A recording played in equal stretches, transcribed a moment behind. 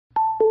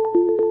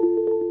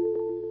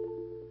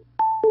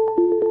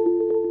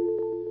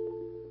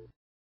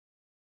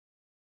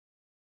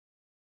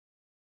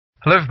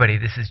Hello everybody,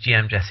 this is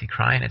GM Jesse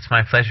Kraai, and it's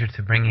my pleasure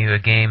to bring you a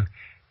game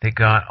that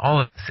got all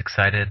of us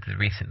excited at the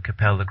recent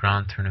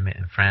Cappelle-la-Grande tournament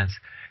in France.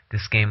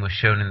 This game was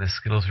shown in the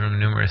Skittles room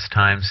numerous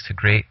times to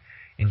great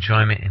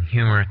enjoyment and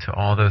humor to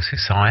all those who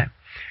saw it.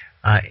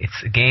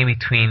 It's a game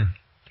between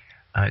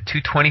two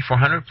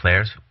 2400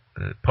 players,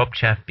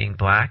 Popchev being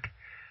black,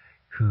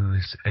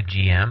 who's a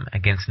GM,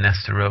 against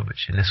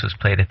Nestorovic, and this was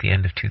played at the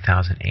end of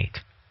 2008.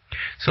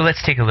 So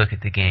let's take a look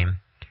at the game.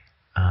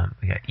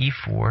 We got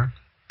e4,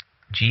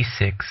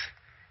 g6,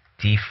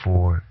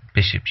 d4,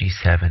 bishop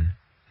g7,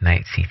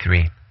 knight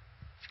c3.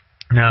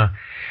 Now,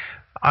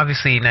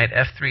 obviously, knight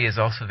f3 is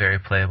also very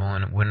playable,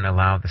 and it wouldn't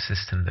allow the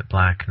system that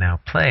black now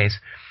plays.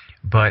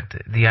 But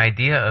the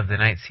idea of the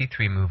knight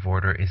c3 move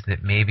order is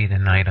that maybe the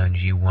knight on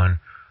g1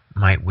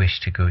 might wish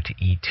to go to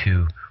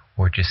e2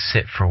 or just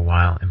sit for a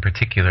while, in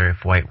particular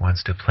if white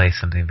wants to play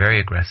something very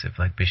aggressive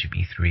like bishop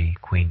e3,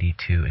 queen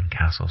d2, and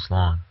castles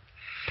long.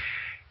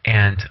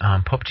 And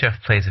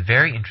Popchev plays a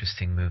very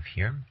interesting move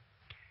here,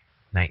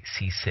 knight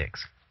c6,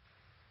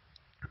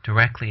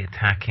 directly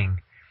attacking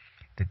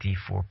the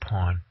d4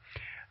 pawn.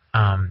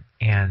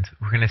 And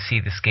we're going to see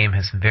this game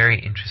has some very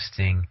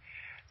interesting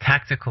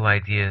tactical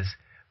ideas,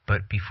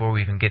 but before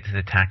we even get to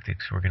the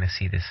tactics, we're going to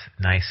see this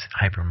nice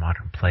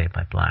hypermodern play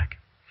by black.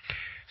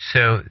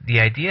 So the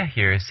idea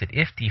here is that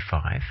if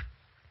d5,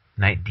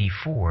 knight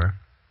d4,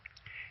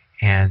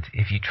 and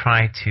if you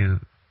try to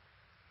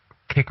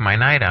kick my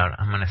knight out,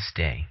 I'm going to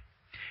stay.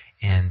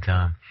 And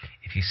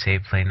if you say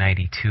play knight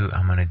e2,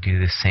 I'm going to do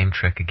the same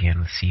trick again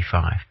with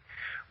c5,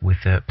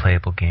 with a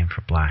playable game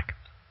for black.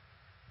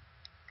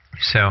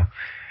 So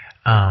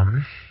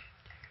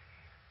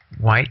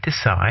white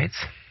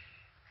decides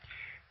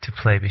to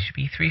play bishop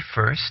e3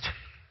 first,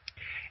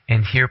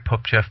 and here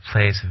Popchev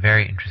plays a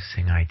very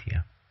interesting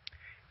idea.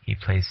 He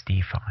plays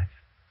d5.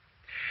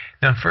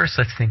 Now first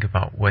let's think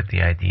about what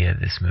the idea of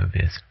this move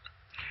is.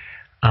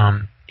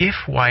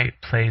 If white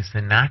plays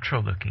the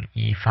natural-looking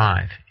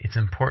e5, it's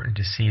important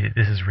to see that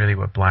this is really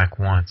what black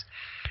wants.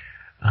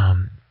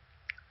 Our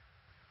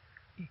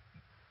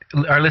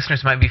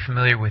listeners might be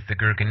familiar with the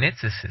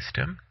Gurgenidze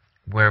system,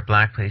 where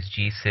black plays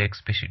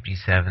g6, bishop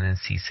g7, and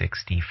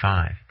c6,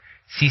 d5.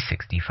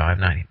 c6,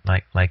 d5,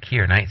 like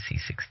here, knight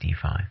c6,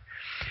 d5.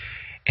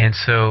 And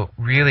so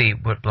really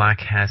what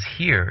black has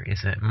here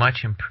is a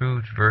much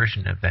improved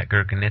version of that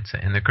Gurgenidze.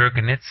 And the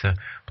Gurgenidze,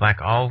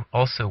 black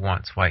also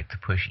wants white to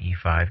push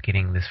e5,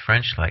 getting this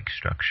French-like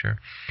structure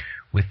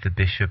with the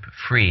bishop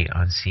free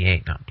on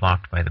c8, not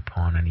blocked by the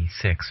pawn on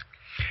e6.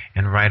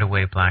 And right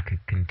away black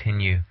could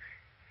continue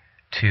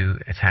to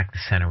attack the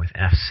center with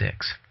f6.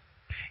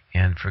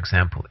 And for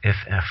example, if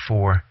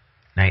f4,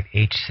 knight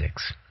h6.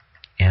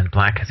 And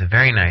black has a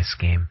very nice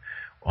game,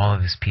 all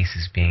of his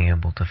pieces being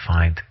able to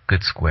find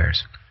good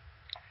squares.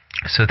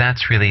 So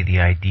that's really the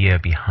idea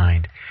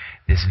behind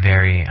this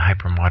very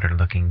hypermodern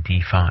looking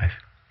d5.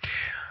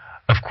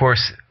 Of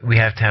course, we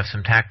have to have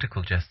some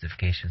tactical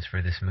justifications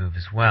for this move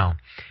as well.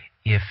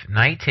 If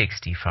knight takes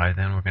d5,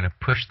 then we're going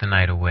to push the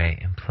knight away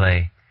and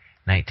play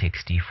knight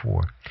takes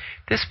d4.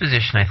 This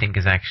position, I think,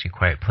 is actually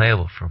quite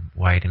playable for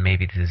white, and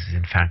maybe this is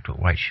in fact what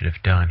white should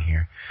have done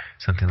here.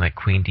 Something like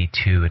queen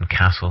d2 and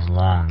castles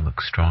long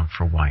looks strong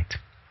for white.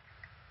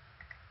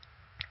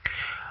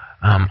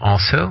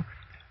 Also,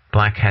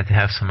 black had to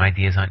have some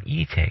ideas on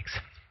e takes,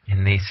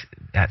 and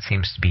that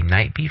seems to be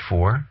knight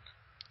b4,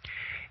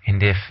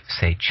 and if,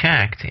 say,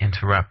 check, to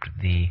interrupt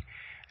the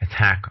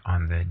attack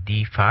on the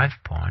d5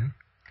 pawn,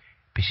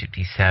 bishop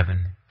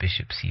d7,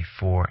 bishop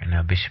c4, and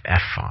now bishop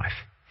f5.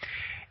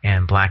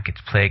 And black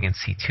gets play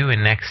against c2,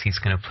 and next he's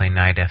going to play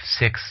knight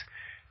f6,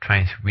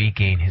 trying to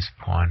regain his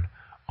pawn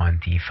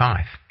on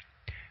d5.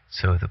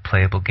 So the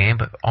playable game,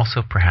 but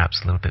also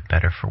perhaps a little bit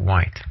better for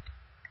white.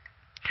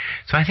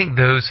 So I think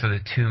those are the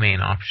two main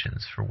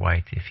options for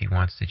white if he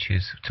wants to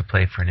choose to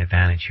play for an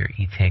advantage here,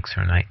 e takes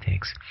or knight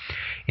takes.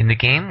 In the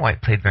game,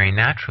 white played very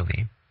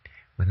naturally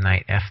with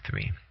knight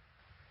f3.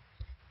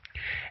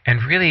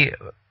 And really,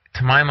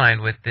 to my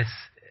mind, what this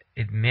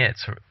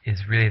admits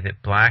is really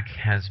that black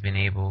has been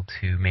able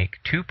to make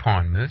two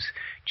pawn moves,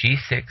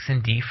 g6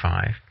 and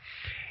d5,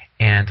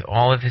 and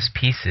all of his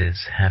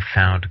pieces have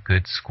found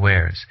good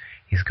squares.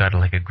 He's got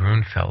like a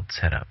Grunfeld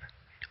setup.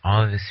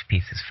 All of his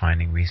pieces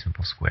finding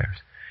reasonable squares.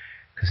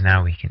 Because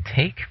now we can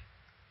take.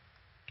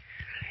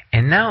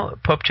 And now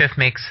Popchev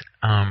makes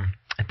a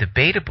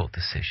debatable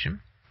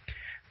decision,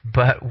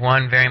 but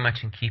one very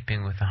much in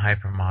keeping with the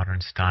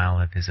hypermodern style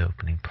of his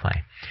opening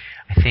play.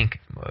 I think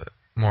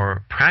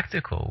more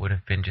practical would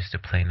have been just to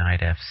play knight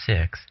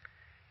f6,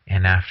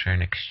 and after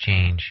an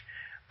exchange,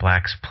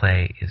 black's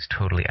play is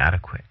totally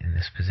adequate in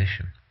this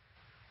position.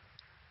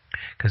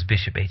 Because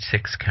bishop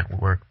h6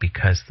 can't work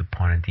because the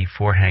pawn in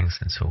d4 hangs,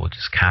 and so we'll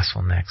just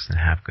castle next and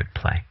have good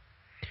play.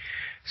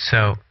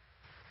 So,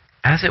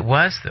 as it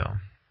was, though,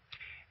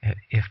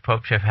 if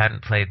Popchev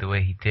hadn't played the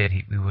way he did,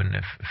 we wouldn't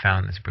have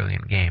found this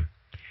brilliant game.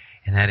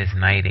 And that is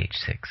knight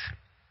h6.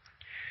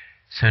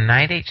 So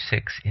knight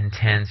h6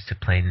 intends to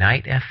play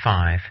knight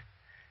f5,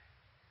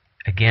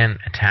 again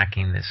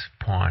attacking this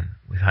pawn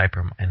with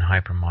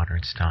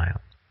hypermodern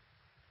style.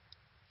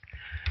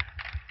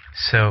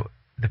 So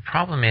the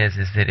problem is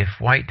that if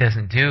white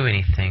doesn't do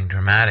anything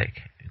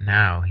dramatic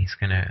now, he's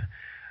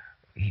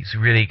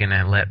really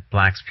gonna let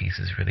black's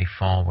pieces really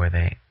fall where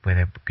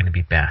they're gonna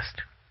be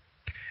best.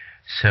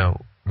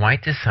 So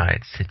white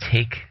decides to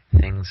take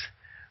things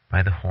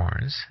by the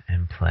horns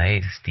and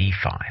plays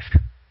d5.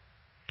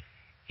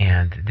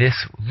 And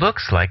this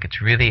looks like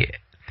it's really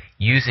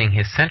using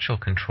his central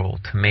control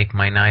to make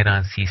my knight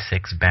on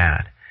c6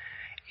 bad.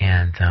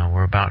 And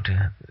we're about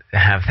to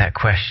have that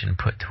question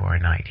put to our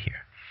knight here.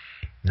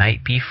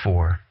 Knight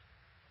b4,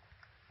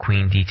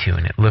 queen d2,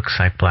 and it looks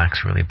like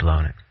black's really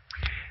blown it.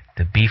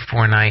 The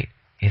b4 knight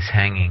is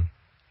hanging,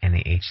 and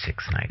the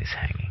h6 knight is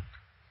hanging.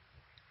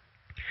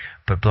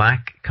 But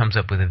black comes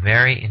up with a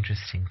very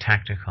interesting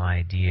tactical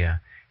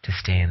idea to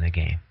stay in the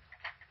game,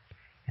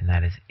 and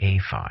that is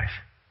a5.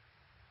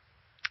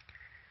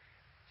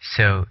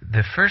 So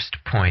the first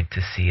point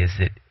to see is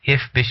that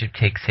if bishop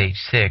takes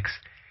h6,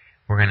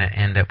 we're going to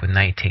end up with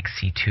knight takes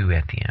c2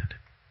 at the end.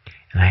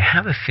 And I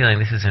have a feeling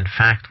this is in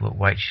fact what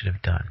white should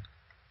have done.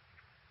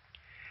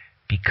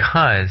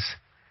 Because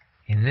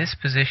in this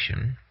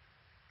position,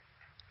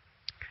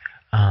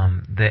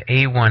 the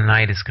a1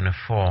 knight is going to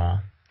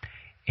fall,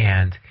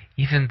 and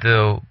even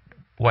though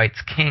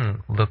white's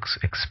king looks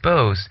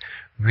exposed,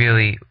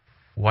 really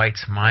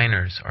white's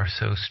minors are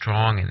so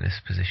strong in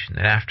this position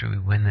that after we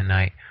win the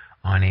knight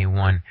on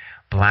a1,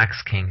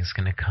 black's king is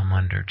going to come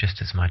under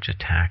just as much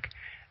attack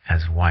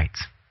as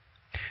white's.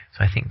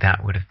 So I think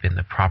that would have been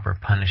the proper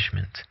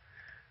punishment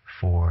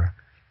for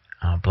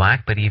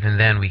black, but even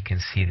then we can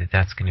see that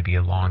that's going to be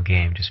a long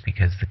game just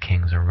because the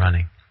kings are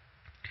running.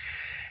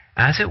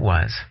 As it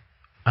was,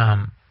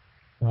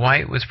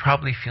 white was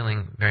probably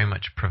feeling very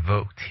much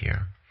provoked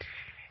here.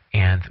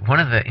 And one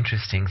of the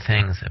interesting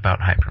things about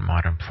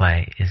hypermodern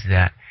play is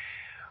that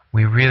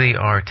we really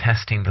are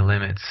testing the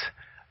limits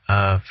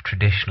of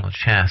traditional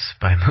chess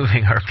by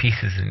moving our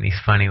pieces in these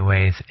funny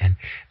ways, and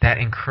that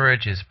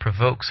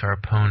provokes our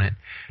opponent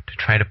to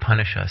try to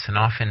punish us, and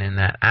often in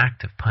that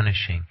act of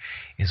punishing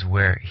is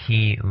where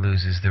he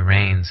loses the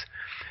reins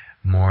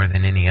more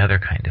than any other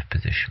kind of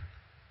position.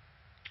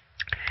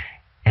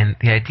 And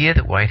the idea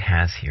that white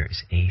has here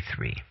is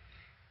a3.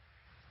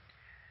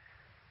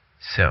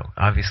 So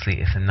obviously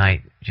if the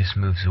knight just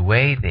moves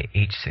away, the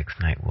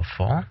h6 knight will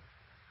fall.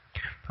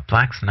 But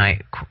black's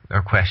knight,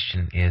 or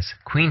question, is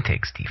queen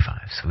takes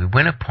d5. So we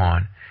win a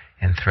pawn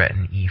and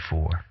threaten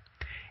e4.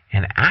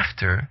 And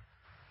after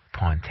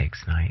pawn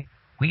takes knight,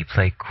 we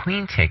play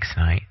queen takes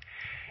knight,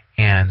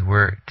 and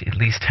we're at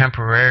least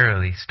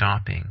temporarily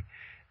stopping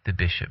the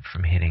bishop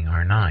from hitting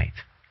our knight.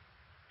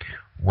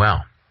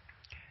 Well,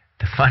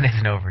 the fun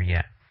isn't over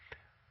yet.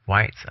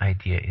 White's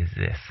idea is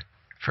this.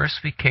 First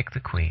we kick the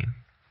queen,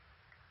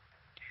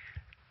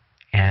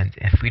 and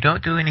if we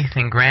don't do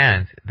anything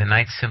grand, the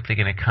knight's simply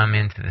going to come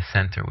into the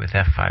center with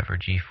f5 or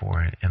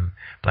g4, and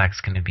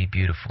black's going to be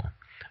beautiful.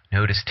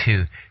 Notice,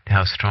 too,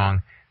 how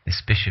strong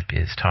this bishop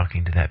is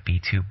talking to that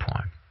b2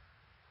 pawn.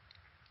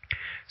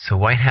 So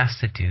white has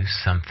to do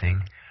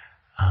something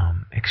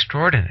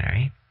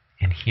extraordinary,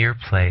 and here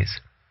plays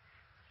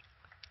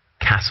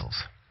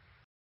castles.